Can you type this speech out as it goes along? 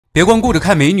别光顾着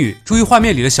看美女，注意画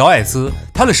面里的小矮子，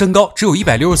他的身高只有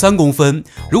163公分。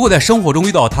如果在生活中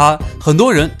遇到他，很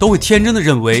多人都会天真的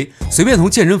认为，随便从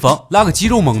健身房拉个肌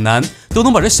肉猛男，都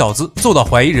能把这小子揍到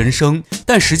怀疑人生。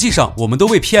但实际上，我们都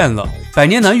被骗了。百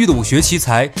年难遇的武学奇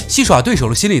才，戏耍对手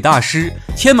的心理大师，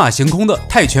天马行空的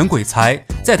泰拳鬼才，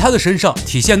在他的身上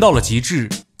体现到了极致。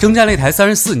征战擂台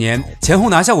34年，前后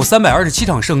拿下过327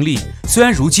场胜利。虽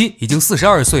然如今已经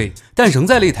42岁，但仍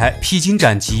在擂台披荆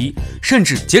斩棘，甚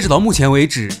至截止到目前为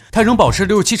止，他仍保持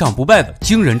67场不败的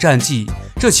惊人战绩。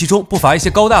这其中不乏一些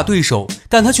高大对手，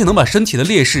但他却能把身体的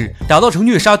劣势打造成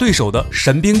虐杀对手的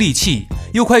神兵利器。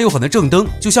又快又狠的正蹬，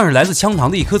就像是来自枪膛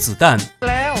的一颗子弹。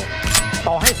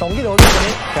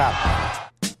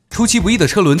出其不意的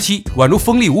车轮踢，宛如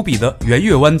锋利无比的圆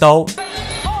月弯刀。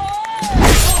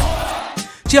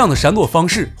这样的闪躲方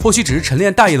式或许只是晨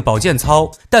练大爷的保健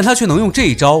操，但他却能用这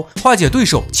一招化解对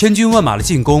手千军万马的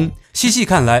进攻。细细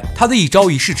看来，他的一招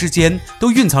一式之间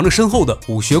都蕴藏着深厚的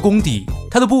武学功底。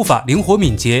他的步伐灵活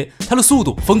敏捷，他的速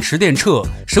度风驰电掣，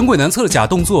神鬼难测的假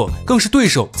动作更是对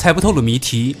手猜不透的谜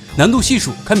题，难度系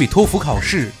数堪比托福考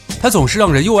试。他总是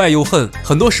让人又爱又恨，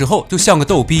很多时候就像个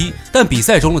逗逼，但比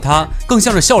赛中的他更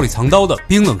像是笑里藏刀的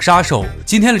冰冷杀手。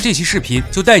今天的这期视频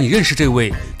就带你认识这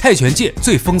位泰拳界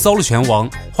最风骚的拳王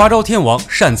——花招天王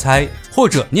善猜，或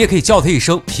者你也可以叫他一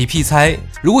声皮皮猜。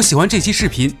如果喜欢这期视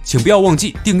频，请不要忘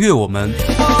记订阅我们。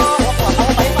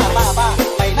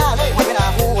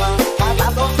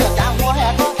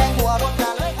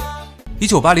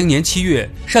1980年7月，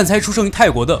善猜出生于泰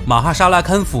国的马哈沙拉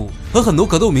堪府。和很多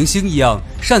格斗明星一样，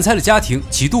善猜的家庭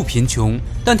极度贫穷，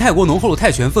但泰国浓厚的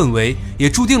泰拳氛围也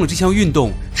注定了这项运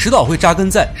动迟早会扎根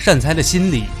在善猜的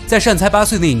心里。在善猜8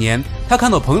岁那一年，他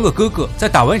看到朋友的哥哥在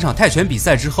打完一场泰拳比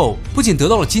赛之后，不仅得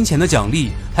到了金钱的奖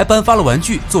励，还颁发了玩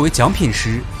具作为奖品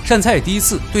时，善猜也第一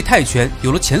次对泰拳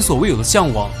有了前所未有的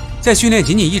向往。在训练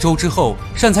仅1周之后，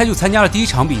善猜就参加了第一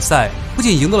场比赛，不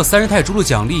仅赢得了30泰铢的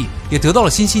奖励，也得到了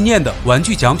心心念的玩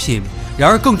具奖品。然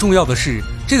而更重要的是，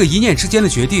这个一念之间的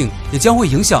决定也将会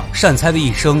影响善猜的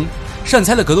一生。善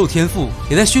猜的格斗天赋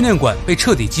也在训练馆被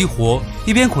彻底激活，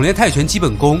一边苦练泰拳基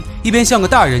本功，一边像个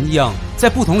大人一样在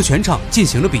不同的拳场进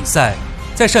行着比赛。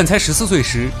在善猜14岁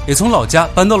时，也从老家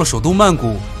搬到了首都曼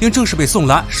谷，并正式被宋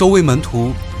拉收为门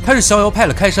徒。他是逍遥派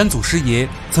的开山祖师爷，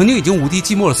曾经已经无敌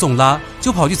寂寞的宋拉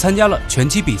就跑去参加了拳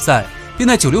击比赛，并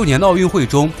在96年的奥运会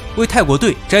中为泰国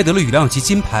队摘得了羽量级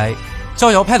金牌。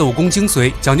逍遥派的武功精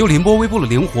髓讲究凌波微步的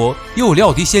灵活，又有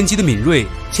料敌先机的敏锐，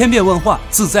千变万化，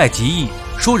自在极意。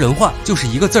说人话就是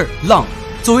一个字儿：浪。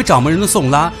作为掌门人的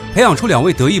宋拉培养出2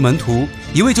位得意门徒，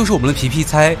一位就是我们的皮皮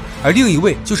猜，而另一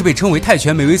位就是被称为泰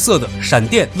拳梅维瑟的闪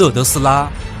电勒德斯拉。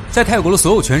在泰国的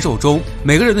所有拳手中，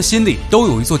每个人的心里都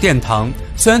有一座殿堂。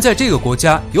虽然在这个国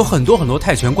家有很多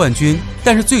泰拳冠军，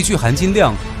但是最具含金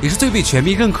量也是最被全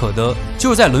民认可的，就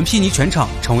是在伦皮尼拳场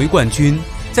成为冠军。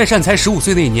在善猜15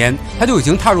岁那年，他就已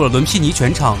经踏入了伦皮尼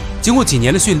拳场。经过几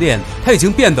年的训练，他已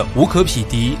经变得无可匹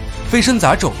敌，飞身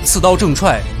砸肘，刺刀正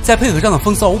踹，再配合上的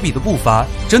风骚无比的步伐，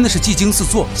真的是技惊四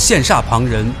座，羡煞旁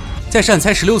人。在善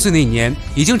猜16岁那年，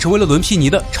已经成为了伦皮尼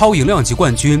的超营量级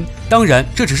冠军。当然，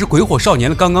这只是鬼火少年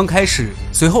的刚刚开始。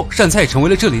随后，善猜也成为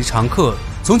了这里的常客。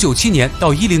从97年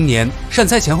到10年，善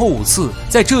猜前后5次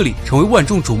在这里成为万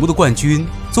众瞩目的冠军。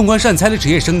纵观善猜的职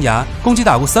业生涯，共计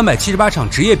打过378场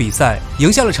职业比赛，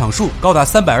赢下了场数高达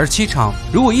327场。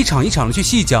如果一场一场的去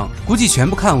细讲，估计全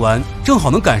部看完，正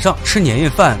好能赶上吃年夜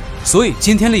饭。所以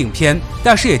今天的影片，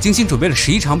大师也精心准备了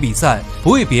11场比赛，不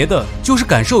为别的，就是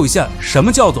感受一下什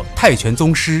么叫做泰拳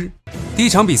宗师。第一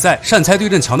场比赛，善猜对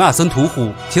阵乔纳森·屠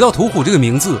虎。提到屠虎这个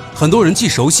名字，很多人既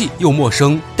熟悉又陌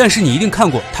生，但是你一定看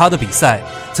过他的比赛。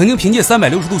曾经凭借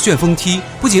360度旋风踢，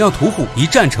不仅让屠虎一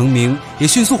战成名，也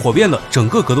迅速火遍了整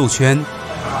个格斗圈。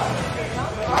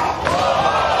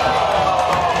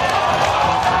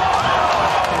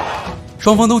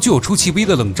双方都具有出其不意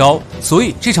的冷招，所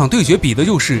以这场对决比的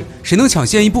就是谁能抢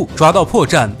先一步抓到破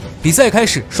绽。比赛开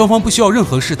始，双方不需要任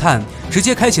何试探，直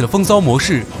接开启了风骚模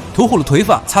式。屠虎的腿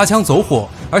法擦枪走火，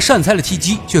而善猜的踢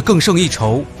击却更胜一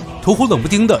筹。屠虎冷不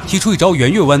丁地踢出一招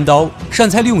圆月弯刀，善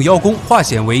猜利用腰弓化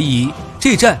险为夷。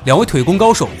这一战2位腿功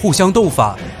高手互相斗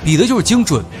法，比的就是精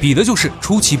准，比的就是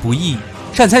出其不意。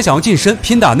善猜想要近身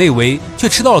拼打内围，却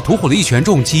吃到了屠虎的一拳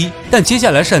重击。但接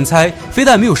下来善猜非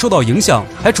但没有受到影响，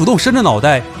还主动伸着脑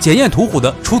袋检验屠虎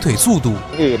的出腿速度。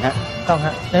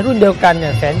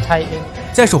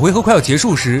在首回合快要结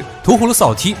束时，屠虎的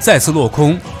扫踢再次落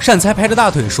空，善猜拍着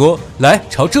大腿说：“来，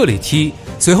朝这里踢。”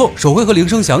随后首回合铃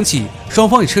声响起，双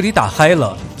方也彻底打嗨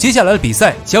了。接下来的比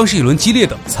赛将是一轮激烈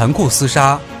的残酷厮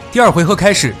杀。第二回合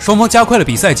开始，双方加快了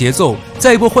比赛节奏，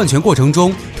在一波换拳过程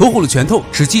中，土虎的拳头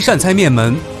直击善猜面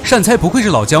门。善猜不愧是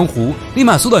老江湖，立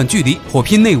马缩短距离，火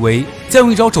拼内围，再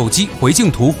用一招肘击回敬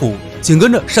土虎。紧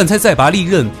跟着，善猜再拔利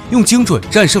刃，用精准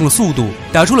战胜了速度，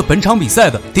打出了本场比赛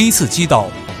的第一次击倒。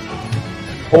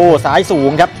ซ้ายสู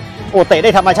งครับเตะไ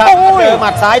ด้ธรรมชาติเจอหมั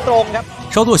ดซ้ายตรงครับ。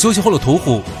稍作休息后的土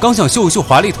虎刚想秀一秀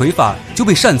华丽腿法，就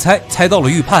被善猜猜到了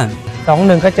预判。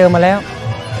2-1ก็เจอมาแล้ว。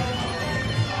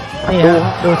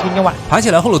 爬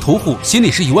起来后的土虎心里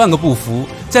是1万个不服，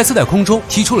再次在空中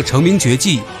踢出了成名绝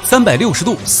技360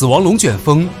度死亡龙卷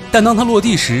风。但当他落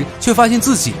地时，却发现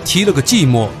自己踢了个寂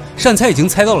寞。善猜已经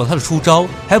猜到了他的出招，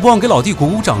还不忘给老弟鼓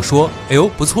鼓掌说：“哎呦，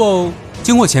不错哦。”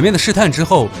经过前面的试探之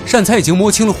后，善猜已经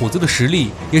摸清了虎子的实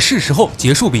力，也是时候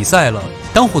结束比赛了。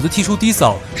当虎子踢出低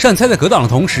扫，善猜在格挡的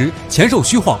同时，前手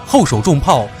虚晃，后手重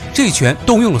炮，这一拳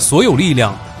动用了所有力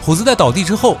量。虎子在倒地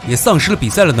之后，也丧失了比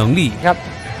赛的能力。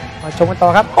 มาชมกันต่อ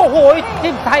ครับโอ้โห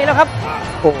จิ้มไทยแล้วครับ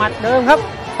หมัดเดิมครับ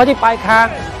เข้าที่ปลายคาง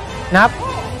นับ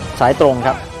สายตรงค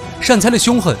รับ善猜的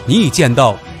凶狠你已见到，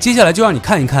接下来就让你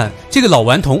看一看这个老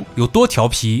顽童有多调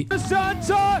皮。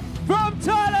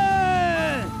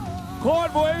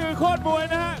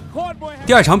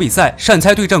第二场比赛，善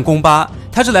猜对战宫巴，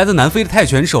他是来自南非的泰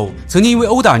拳手，曾经因为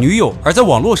殴打女友而在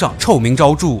网络上臭名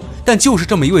昭著。但就是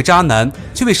这么一位渣男，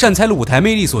却被善猜的舞台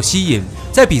魅力所吸引，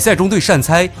在比赛中对善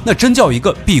猜那真叫一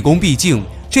个毕恭毕敬。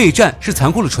这一战是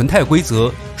残酷的纯泰规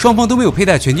则，双方都没有佩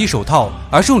戴拳击手套，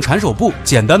而是用缠手布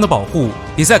简单的保护。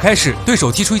比赛开始，对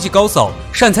手踢出一记高扫，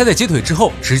善猜在接腿之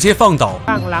后直接放倒。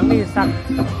ข้างหลังนี่สัก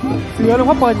เสือหลวง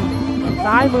พ่อเปิ่น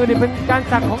ซ้ายมือนี่เป็นการ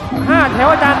สักของ5แถว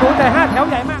อาจารย์หนูแต่5แถว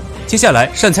ใหญ่มาก。 接下来，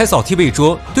善猜扫踢背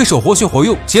捉，对手活学活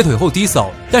用，接腿后低扫，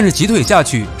但是急腿下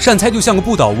去，善猜就像个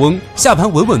不倒翁，下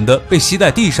盘稳稳的被吸在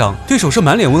地上，对手是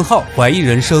满脸问号，怀疑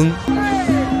人生。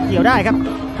เกี่ยวได้ครับ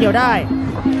เกี่ยวได้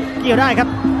เกี่ยวได้ครับ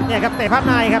เนี่ยครับเตะภาพใ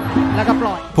นครับแล้วก็ป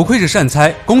ล่อย。不愧是善猜，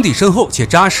功底深厚且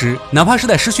扎实，哪怕是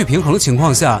在失去平衡的情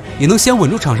况下，也能先稳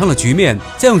住场上的局面，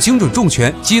再用精准重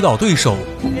拳击倒对手。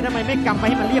นี่ทำไมไม่กำไป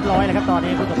ให้มันเรียบร้อยเลยครับตอน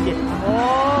นี้คุณสมจิตโอ้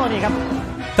นี่ครับ。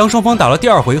 当双方打了第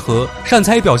二回合，善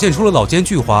猜表现出了老奸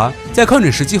巨猾，在看准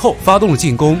时机后发动了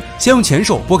进攻，先用前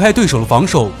手拨开对手的防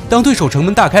守。当对手城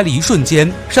门大开的一瞬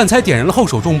间，善猜点燃了后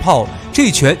手重炮，这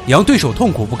一拳也让对手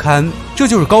痛苦不堪。这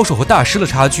就是高手和大师的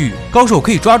差距，高手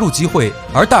可以抓住机会，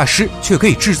而大师却可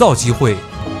以制造机会。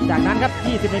จากนั้นครับ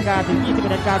20 นาฬิกาถึง 21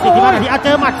 นาฬิกา45 นาทีเจ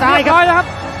อหมัดซ้ายครับ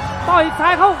ต่อยซ้า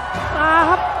ยเข้าตา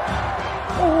ครับ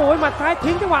โอ้โหหมัดซ้าย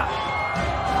ทิ้งจังหวะ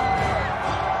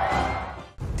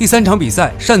第三场比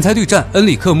赛，善猜对战恩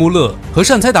里克穆勒。和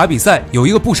善猜打比赛有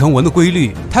一个不成文的规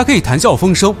律，他可以谈笑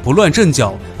风生，不乱阵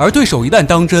脚，而对手一旦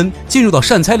当真，进入到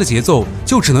善猜的节奏，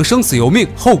就只能生死由命，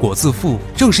后果自负。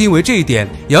正是因为这一点，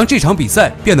也让这场比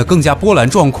赛变得更加波澜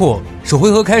壮阔。首回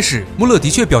合开始，穆勒的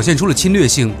确表现出了侵略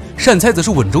性，善猜则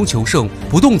是稳中求胜，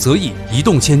不动则已，一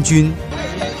动千钧。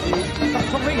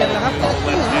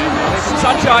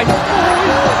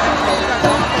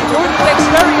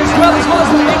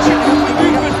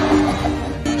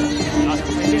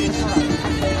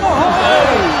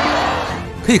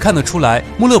 可以看得出来，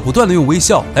穆勒不断的用微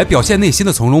笑来表现内心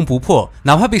的从容不迫，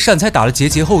哪怕被善猜打了节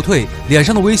节后退，脸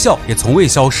上的微笑也从未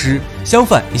消失。相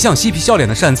反，一向嬉皮笑脸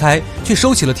的善猜却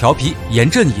收起了调皮，严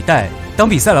阵以待。当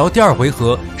比赛来到第二回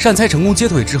合，善猜成功接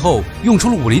腿之后，用出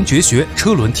了武林绝学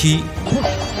车轮踢。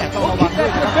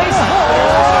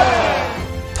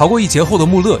 逃过一劫后的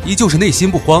穆勒依旧是内心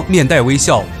不慌，面带微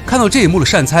笑。看到这一幕的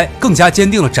善猜更加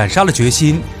坚定了斩杀的决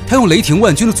心。他用雷霆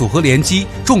万钧的组合连击、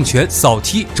重拳、扫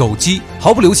踢、肘击，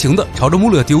毫不留情地朝着穆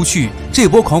勒丢去。这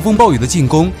波狂风暴雨的进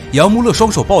攻也让穆勒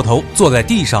双手抱头坐在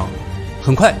地上。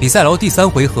很快，比赛来到第三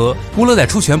回合，穆勒在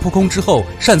出拳扑空之后，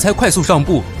善猜快速上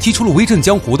步，踢出了威震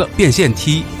江湖的变线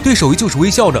踢。对手依旧是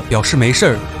微笑着表示没事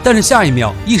儿，但是下一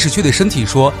秒意识却对身体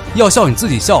说：“要笑你自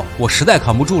己笑，我实在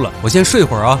扛不住了，我先睡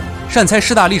会儿啊。” 善猜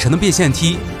势大力沉的变线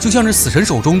踢，就像是死神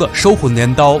手中的收魂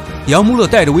镰刀，也让穆勒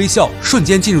带着微笑瞬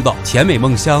间进入到甜美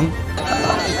梦乡。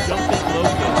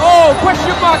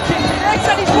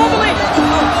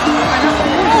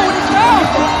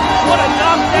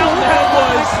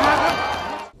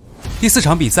第四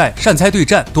场比赛，善猜对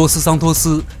战多斯桑托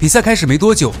斯。比赛开始没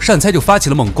多久，善猜就发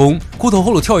起了猛攻，裤头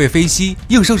后的跳跃飞膝，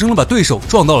硬生生的把对手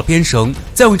撞到了边绳，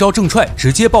再用一招正踹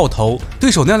直接爆头。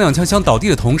对手踉踉跄跄倒地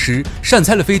的同时，善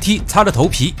猜的飞踢擦着头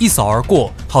皮一扫而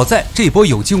过。好在这一波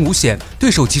有惊无险，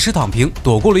对手及时躺平，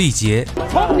躲过了一劫。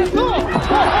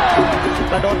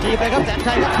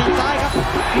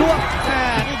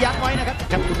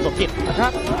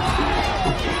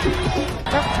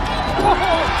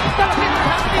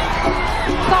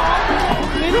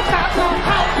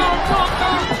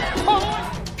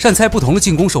善猜不同的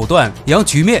进攻手段也让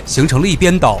局面形成了一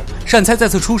边倒。善猜再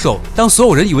次出手，当所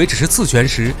有人以为只是刺拳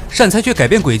时，善猜却改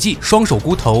变轨迹，双手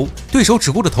箍头，对手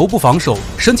只顾着头部防守，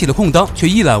身体的空当却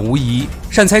一览无遗。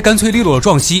善猜干脆利落的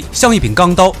撞击，像一柄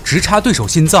钢刀直插对手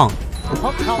心脏。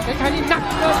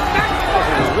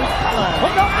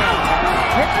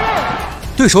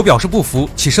对手表示不服，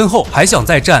起身后还想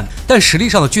再战，但实力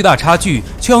上的巨大差距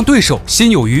却让对手心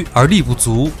有余而力不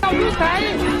足。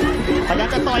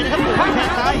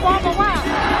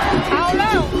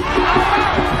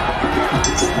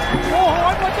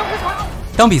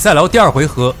当比赛来到第2回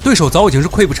合，对手早已经是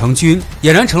溃不成军，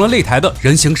俨然成了擂台的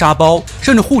人形沙包，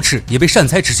甚至护齿也被善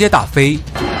猜直接打飞。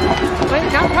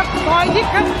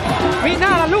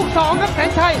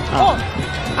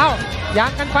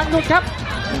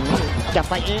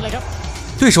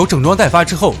对手整装待发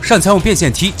之后，善猜用变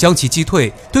线踢将其击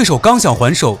退。对手刚想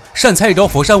还手，善猜一招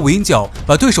佛山无影脚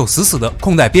把对手死死地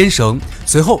控在边绳，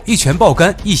随后一拳爆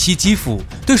肝，一膝击腹，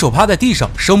对手趴在地上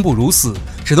生不如死，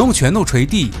只能用拳头捶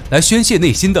地来宣泄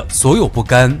内心的所有不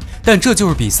甘。但这就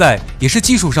是比赛，也是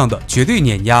技术上的绝对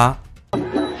碾压。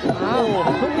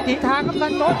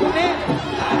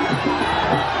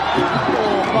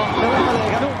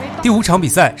第5场比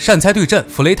赛，善猜对阵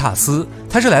弗雷塔斯。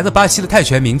他是来自巴西的泰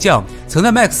拳名将，曾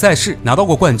在 MAX 赛事拿到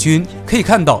过冠军。可以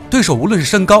看到，对手无论是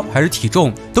身高还是体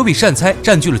重，都比善猜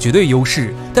占据了绝对优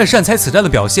势。但善猜此战的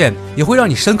表现，也会让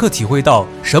你深刻体会到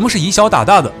什么是以小打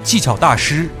大的技巧大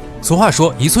师。俗话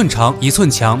说一寸长一寸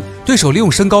强，对手利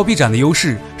用身高臂展的优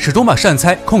势，始终把善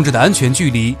猜控制的安全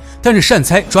距离。但是善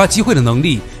猜抓机会的能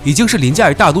力已经是凌驾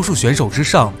于大多数选手之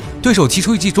上。对手踢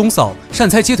出一记中扫，善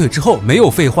猜接腿之后没有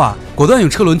废话，果断用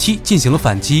车轮踢进行了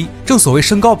反击。正所谓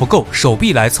身高不够，手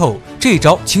臂来凑，这一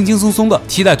招轻轻松松的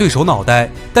踢在对手脑袋。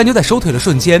但就在收腿的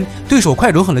瞬间，对手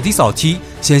快准狠的低扫踢，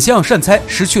险些让善猜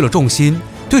失去了重心。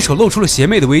对手露出了邪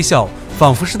魅的微笑，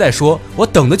仿佛是在说：“我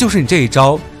等的就是你这一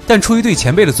招。”但出于对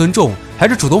前辈的尊重，还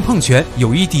是主动碰拳，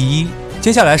友谊第一。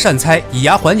接下来善猜以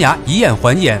牙还牙，以眼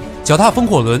还眼，脚踏风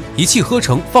火轮，一气呵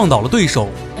成放倒了对手。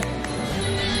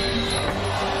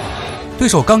对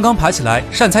手刚刚爬起来，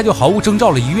善猜就毫无征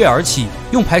兆地一跃而起，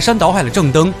用排山倒海的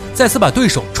正蹬再次把对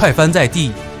手踹翻在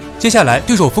地。接下来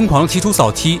对手疯狂地踢出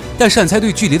扫踢，但善猜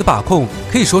对距离的把控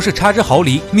可以说是差之毫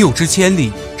厘，谬之千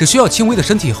里，只需要轻微的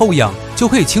身体后仰就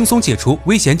可以轻松解除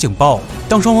危险警报。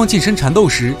当双方近身缠斗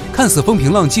时，看似风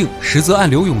平浪静，实则暗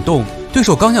流涌动。对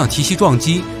手刚想提膝撞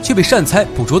击，却被善猜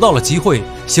捕捉到了机会，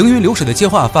行云流水的接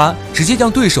话发直接将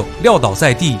对手撂倒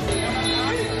在地。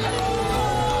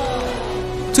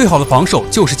最好的防守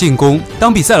就是进攻。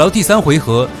当比赛来到第3回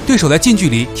合，对手在近距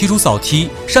离踢出扫踢，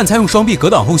善猜用双臂格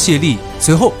挡后卸力，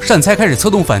随后善猜开始策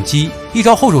动反击，一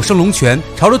招后手升龙拳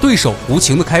朝着对手无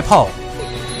情的开炮。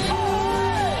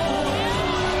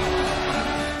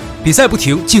比赛不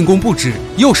停，进攻不止，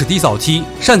又是低扫踢。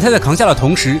善猜在扛下的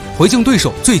同时，回敬对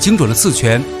手最精准的刺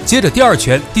拳。接着第2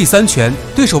拳、第3拳，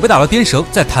对手被打到边绳，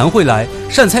再弹回来。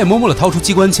善猜默默地掏出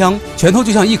机关枪，拳头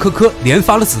就像一颗颗连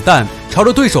发了子弹，朝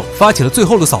着对手发起了最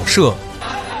后的扫射。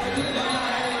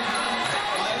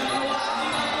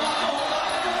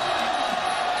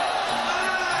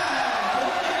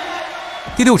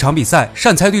第6场比赛，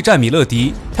善猜对战米勒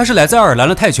迪。他是来自爱尔兰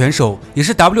的泰拳手，也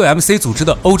是 WMC 组织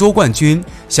的欧洲冠军。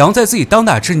想要在自己当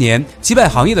打之年击败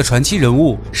行业的传奇人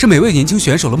物，是每位年轻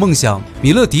选手的梦想。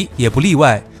米勒迪也不例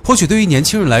外。或许对于年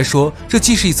轻人来说，这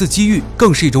既是一次机遇，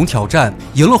更是一种挑战。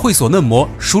赢了会所嫩模，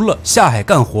输了下海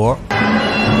干活。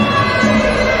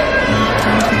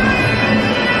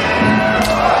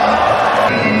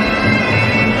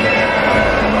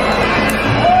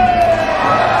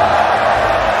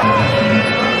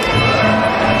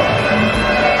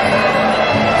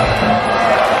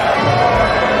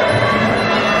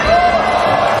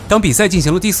当比赛进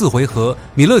行了第4回合，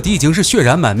米勒迪已经是血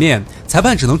染满面，裁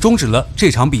判只能终止了这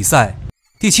场比赛。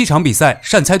第7场比赛，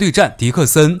善猜对战迪克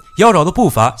森。妖娆的步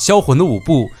伐，销魂的舞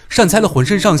步，善猜的浑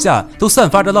身上下都散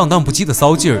发着浪荡不羁的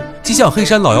骚劲儿，既像黑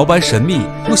山老妖般神秘，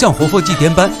又像活佛祭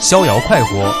典般逍遥快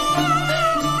活。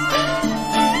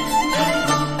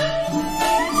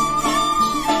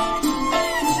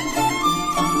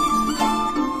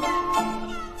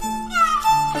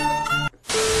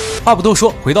话不多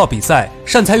说，回到比赛，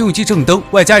善猜用一记正蹬，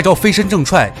外加一招飞身正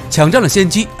踹，抢占了先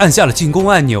机，按下了进攻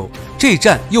按钮。这一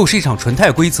战又是一场纯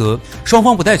泰规则，双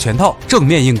方不带拳套，正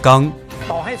面硬刚。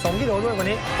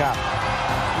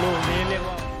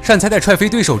善猜在踹飞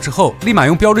对手之后，立马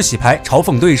用标志洗牌嘲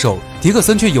讽对手，迪克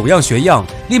森却有样学样，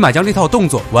立马将这套动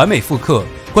作完美复刻。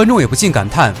观众也不禁感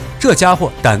叹：这家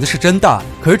伙胆子是真大。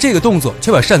可是这个動作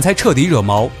却把善猜彻底惹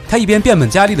毛，他一边变本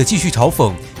加厉地继续嘲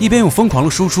讽，一边用疯狂的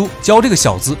输出教这个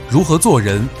小子如何做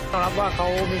人。 ว่าเขา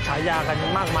มีฉายากัน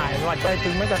มากมายว่าใจถึ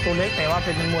งแม้จะตัวเล็กแต่ว่าเ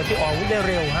ป็นมวยที่ออกอาวุธได้เ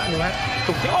ร็วฮะดูฮะ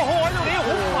ถูกที่โอ้โหตรงนี้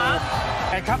หุบขวา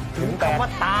ครับถึงคำว่า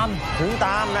ตาม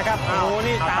นะครับโอ้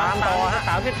นี่ตามต่อฮะส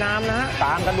าวเวียดนามนะฮะต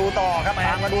ามกันดูต่อครับต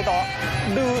ามกันดูต่อ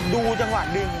ดูจังหวะ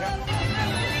ดึงครับ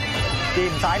จิ้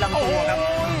มซ้ายลำตัวครับ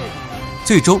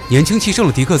最终，年轻气盛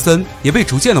的迪克森也被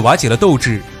逐渐的瓦解了斗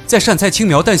志。在善猜轻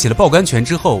描淡写的爆杆拳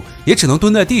之后，也只能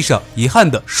蹲在地上，遗憾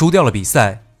的输掉了比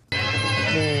赛。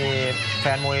 แฟ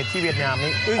นมวยที่เวียดนาม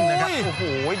นี่อึ้งนะครับโอ้โห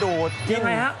โดดจิ้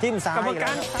มซ้าย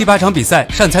第8场比赛，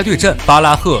善猜对阵巴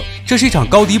拉赫，这是一场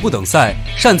高低不等赛。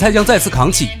善猜将再次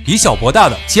扛起以小博大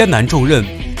的艰难重任。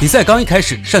比赛刚一开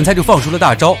始，善猜就放出了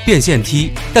大招变线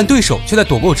踢，但对手却在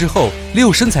躲过之后，利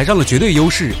用身材上的绝对优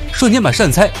势，瞬间把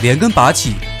善猜连根拔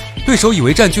起。 对手以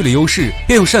为占据了优势，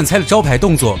便用善猜的招牌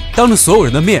动作，当着所有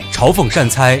人的面嘲讽善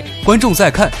猜。观众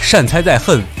在看，善猜在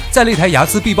恨。在擂台睚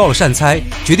眦必报的善猜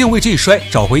决定为这一摔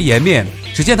找回颜面。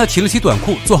只见他提了起短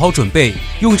裤，做好准备，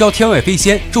用一招天外飞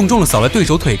仙重重的扫来对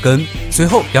手腿根，随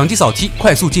后2记扫踢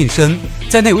快速近身，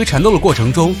在内围缠斗的过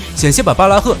程中，险些把巴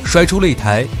拉赫摔出擂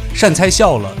台。善猜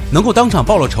笑了，能够当场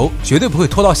报了仇，绝对不会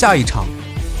拖到下一场。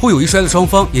 互有一摔的双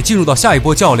方也进入到下一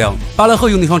波较量。巴拉赫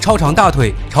用那双超长大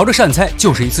腿朝着善猜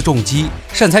就是一次重击。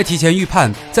善猜提前预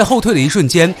判，在后退的一瞬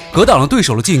间格挡了对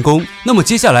手的进攻。那么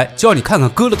接下来就让你看看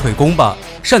哥的腿功吧。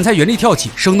善猜原地跳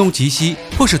起，声东击西，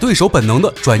迫使对手本能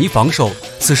的转移防守。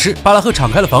此时巴拉赫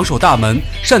敞开了防守大门，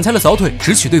善猜的扫腿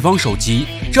直取对方首级。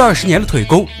这20年的腿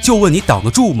功，就问你挡得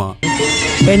住吗？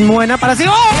 เป็นมวยนะปาราซิ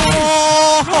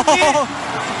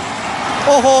โ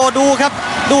อ้โหดูครับ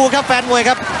แฟนมวย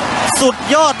ครับ สุด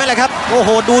ยอดไปเลยครับโอ้โห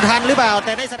ดูทันหรือเปล่าแ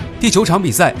ต่ได้第9场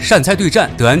比赛，善猜对战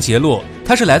德安杰洛。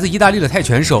他是来自意大利的泰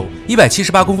拳手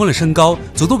，178公分的身高，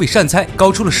足足比善猜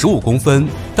高出了15公分。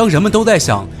当人们都在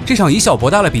想这场以小博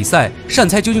大的比赛，善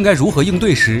猜究竟该如何应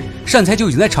对时，善猜就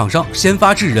已经在场上先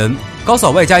发制人，高扫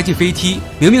外加一记飞踢。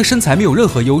明明身材没有任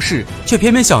何优势，却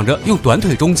偏偏想着用短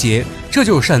腿终结。这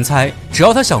就是善猜，只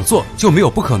要他想做，就没有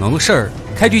不可能的事儿。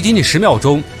开局仅仅10秒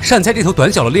钟，善猜这头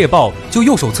短小的猎豹就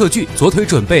右手侧距，左腿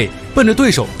准备，奔着对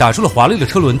手打出了华丽的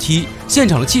车轮踢，现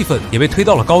场的气氛也被推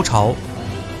到了高潮。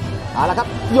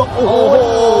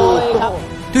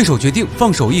 对手决定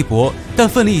放手一搏，但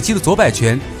奋力一击的左摆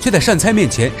拳却在善猜面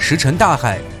前石沉大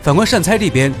海。反观善猜这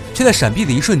边，却在闪避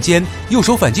的一瞬间，右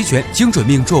手反击拳精准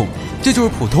命中。这就是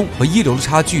普通和一流的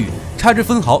差距，差之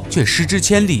分毫却失之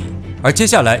千里。而接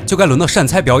下来就该轮到善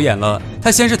猜表演了。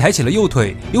他先是抬起了右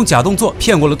腿，用假动作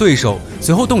骗过了对手，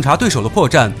随后洞察对手的破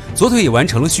绽，左腿也完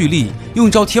成了蓄力，用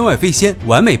一招天外飞仙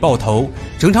完美爆头。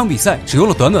整场比赛只用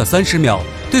了短短30秒。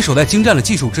 对手在精湛的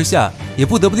技术之下，也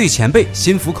不得不对前辈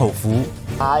心服口服。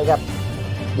ครับ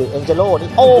เด็กเอ็นเจโร่นี่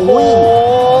โอ้โห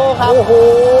ครับโอ้โห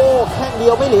แข้งเดี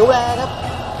ยวไม่เหลวแลครับ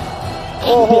แ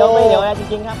ข้งเดียวไม่เหลวแลจ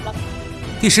ริงๆครับ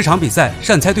第10场比赛，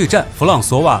善猜对战弗朗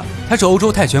索瓦。他是欧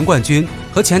洲泰拳冠军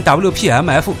和前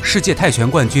WPMF 世界泰拳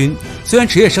冠军。虽然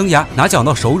职业生涯拿奖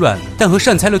到手软，但和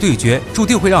善猜的对决注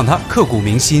定会让他刻骨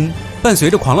铭心。伴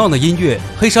随着狂浪的音乐，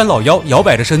黑山老妖摇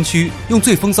摆着身躯，用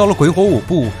最风骚的鬼火舞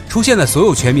步出现在所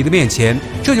有拳迷的面前。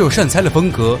这就是善猜的风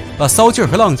格，把骚劲儿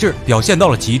和浪劲儿表现到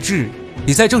了极致。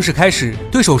 比赛正式开始，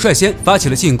对手率先发起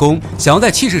了进攻，想要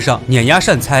在气势上碾压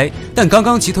善猜，但刚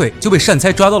刚起腿就被善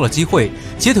猜抓到了机会，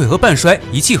截腿和半摔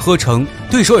一气呵成。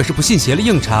对手也是不信邪了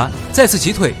硬茬，再次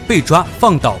起腿被抓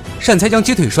放倒，善猜将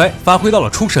接腿摔发挥到了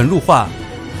出神入化。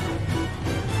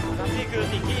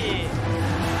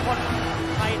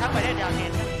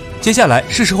接下来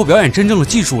是时候表演真正的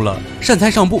技术了。善猜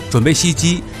上步准备袭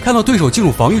击，看到对手进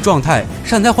入防御状态，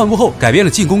善猜换步后改变了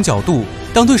进攻角度。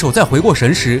 当对手再回过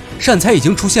神时，善猜已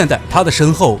经出现在他的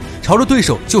身后，朝着对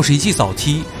手就是一记扫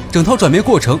踢。整套转变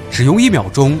过程只用1秒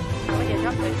钟。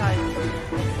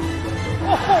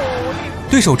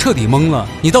对手彻底懵了，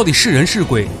你到底是人是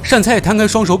鬼？善猜也摊开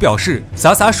双手表示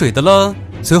洒水的了。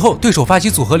随后对手发起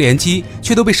组合连击，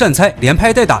却都被善猜连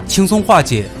拍带打轻松化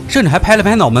解，甚至还拍了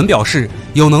拍脑门表示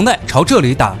有能耐朝这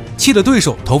里打，气得对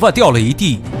手头发掉了一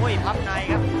地。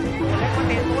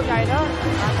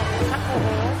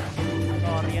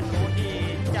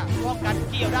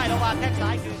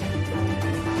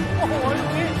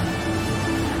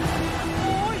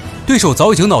 对手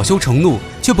早已经恼羞成怒，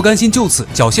却不甘心就此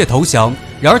缴械投降。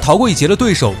然而逃过一劫的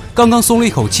对手刚刚松了一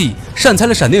口气，善猜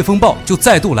的闪电风暴就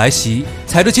再度来袭，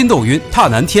踩着筋斗云踏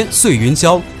南天碎云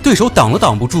霄，对手挡了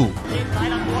挡不住。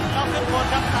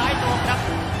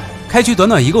开局短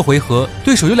短1个回合，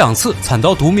对手有2次惨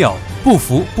遭读秒。不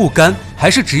服不甘，还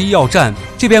是执意要战。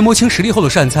这边摸清实力后的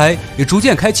善猜也逐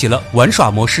渐开启了玩耍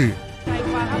模式。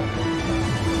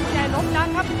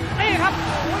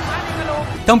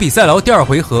当比赛来到第2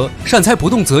回合，善猜不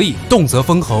动则已，动则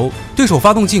封喉。对手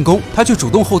发动进攻，他却主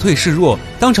动后退示弱。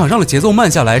当场上的节奏慢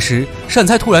下来时，善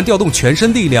猜突然调动全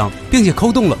身力量，并且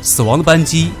扣动了死亡的扳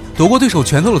机，躲过对手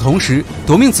拳头的同时，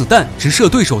夺命子弹直射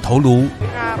对手头颅。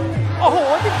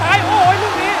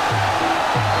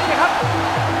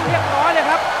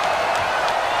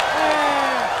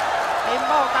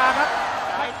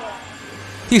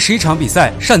第11场比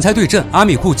赛，善猜对阵阿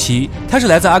米库奇。他是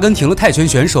来自阿根廷的泰拳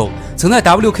选手，曾在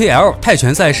WKL 泰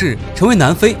拳赛事成为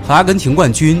南非和阿根廷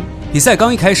冠军。比赛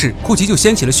刚一开始，库奇就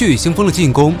掀起了血雨腥风的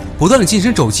进攻，不断的近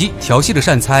身肘击调戏着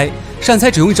善猜。善猜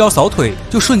只用一招扫腿，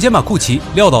就瞬间把库奇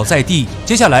撂倒在地。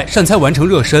接下来，善猜完成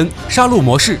热身，杀戮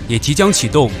模式也即将启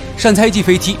动。善猜一记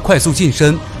飞踢快速近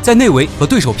身，在内围和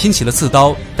对手拼起了刺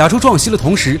刀，打出撞膝的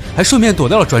同时，还顺便躲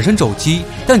掉了转身肘击。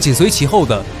但紧随其后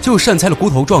的就是善猜的箍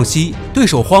头撞膝，对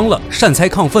手慌了，善猜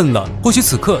亢奋了。或许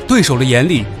此刻对手的眼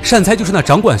里，善猜就是那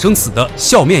掌管生死的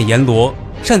笑面阎罗。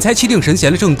善猜气定神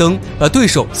闲的正蹬，把对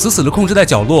手死死地控制在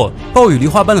角落，暴雨梨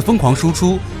花般的疯狂输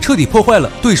出，彻底破坏了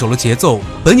对手的节奏。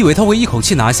本以为他会一口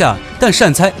气拿下，但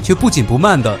善猜却不紧不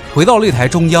慢地回到擂台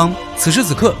中央。此时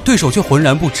此刻，对手却浑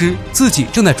然不知自己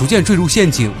正在逐渐坠入陷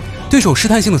阱。对手试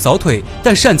探性的扫腿，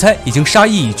但善猜已经杀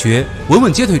意已决，稳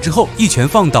稳接腿之后一拳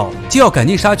放倒。既要赶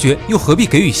尽杀绝，又何必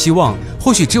给予希望？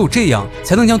或许只有这样，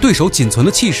才能将对手仅存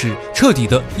的气势彻底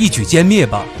的一举歼灭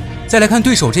吧。再来看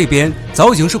对手这边，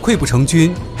早已经是溃不成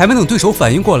军，还没等对手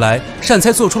反应过来，善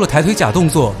猜做出了抬腿假动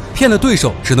作，骗了对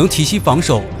手只能提膝防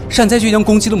守。善猜却将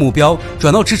攻击的目标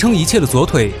转到支撑一切的左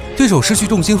腿，对手失去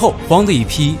重心后慌的一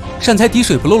批。善猜滴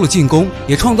水不漏的进攻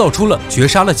也创造出了绝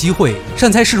杀的机会。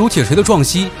善猜势如铁锤的撞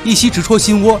膝，一膝直戳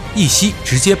心窝，一膝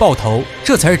直接爆头，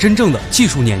这才是真正的技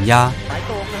术碾压。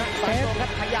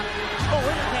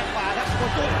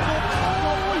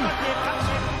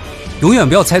永远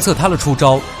不要猜测他的出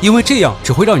招，因为这样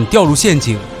只会让你掉入陷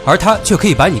阱，而他却可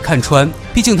以把你看穿。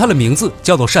毕竟他的名字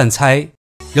叫做善猜。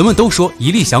人们都说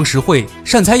一力降10会，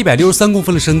善猜163公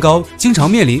分的身高，经常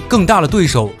面临更大的对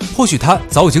手。或许他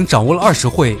早已经掌握了20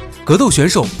会。格斗选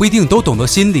手不一定都懂得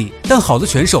心理，但好的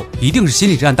拳手一定是心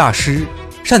理战大师。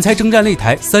善猜征战擂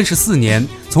台34年，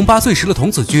从8岁时的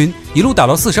童子军一路打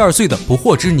到42岁的不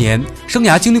惑之年，生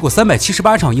涯经历过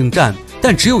378场应战，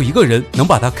但只有一个人能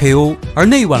把他 KO， 而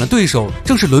那一晚的对手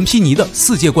正是伦皮尼的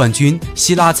4届冠军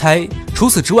希拉猜。除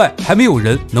此之外，还没有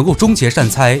人能够终结善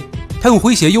猜。他用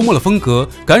诙谐幽默的风格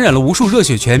感染了无数热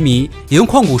血拳迷，也用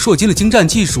旷古烁今的精湛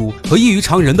技术和异于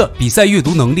常人的比赛阅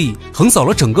读能力横扫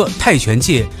了整个泰拳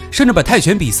界，甚至把泰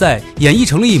拳比赛演绎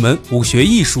成了一门武学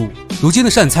艺术。如今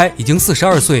的善猜已经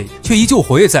42岁，却依旧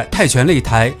活跃在泰拳擂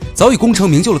台，早已功成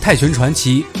名就的泰拳传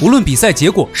奇。无论比赛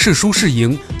结果是输是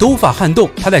赢，都无法撼动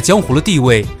他在江湖的地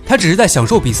位。他只是在享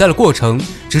受比赛的过程，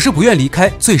只是不愿离开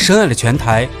最深爱的拳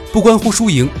台。不关乎输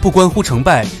赢，不关乎成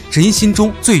败，只因心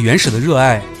中最原始的热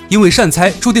爱。因为善猜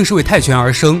注定是为泰拳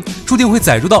而生，注定会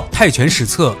载入到泰拳史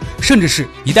册，甚至是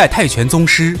一代泰拳宗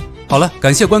师。好了，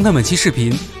感谢观看本期视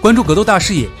频，关注格斗大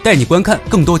视野，带你观看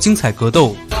更多精彩格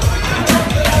斗。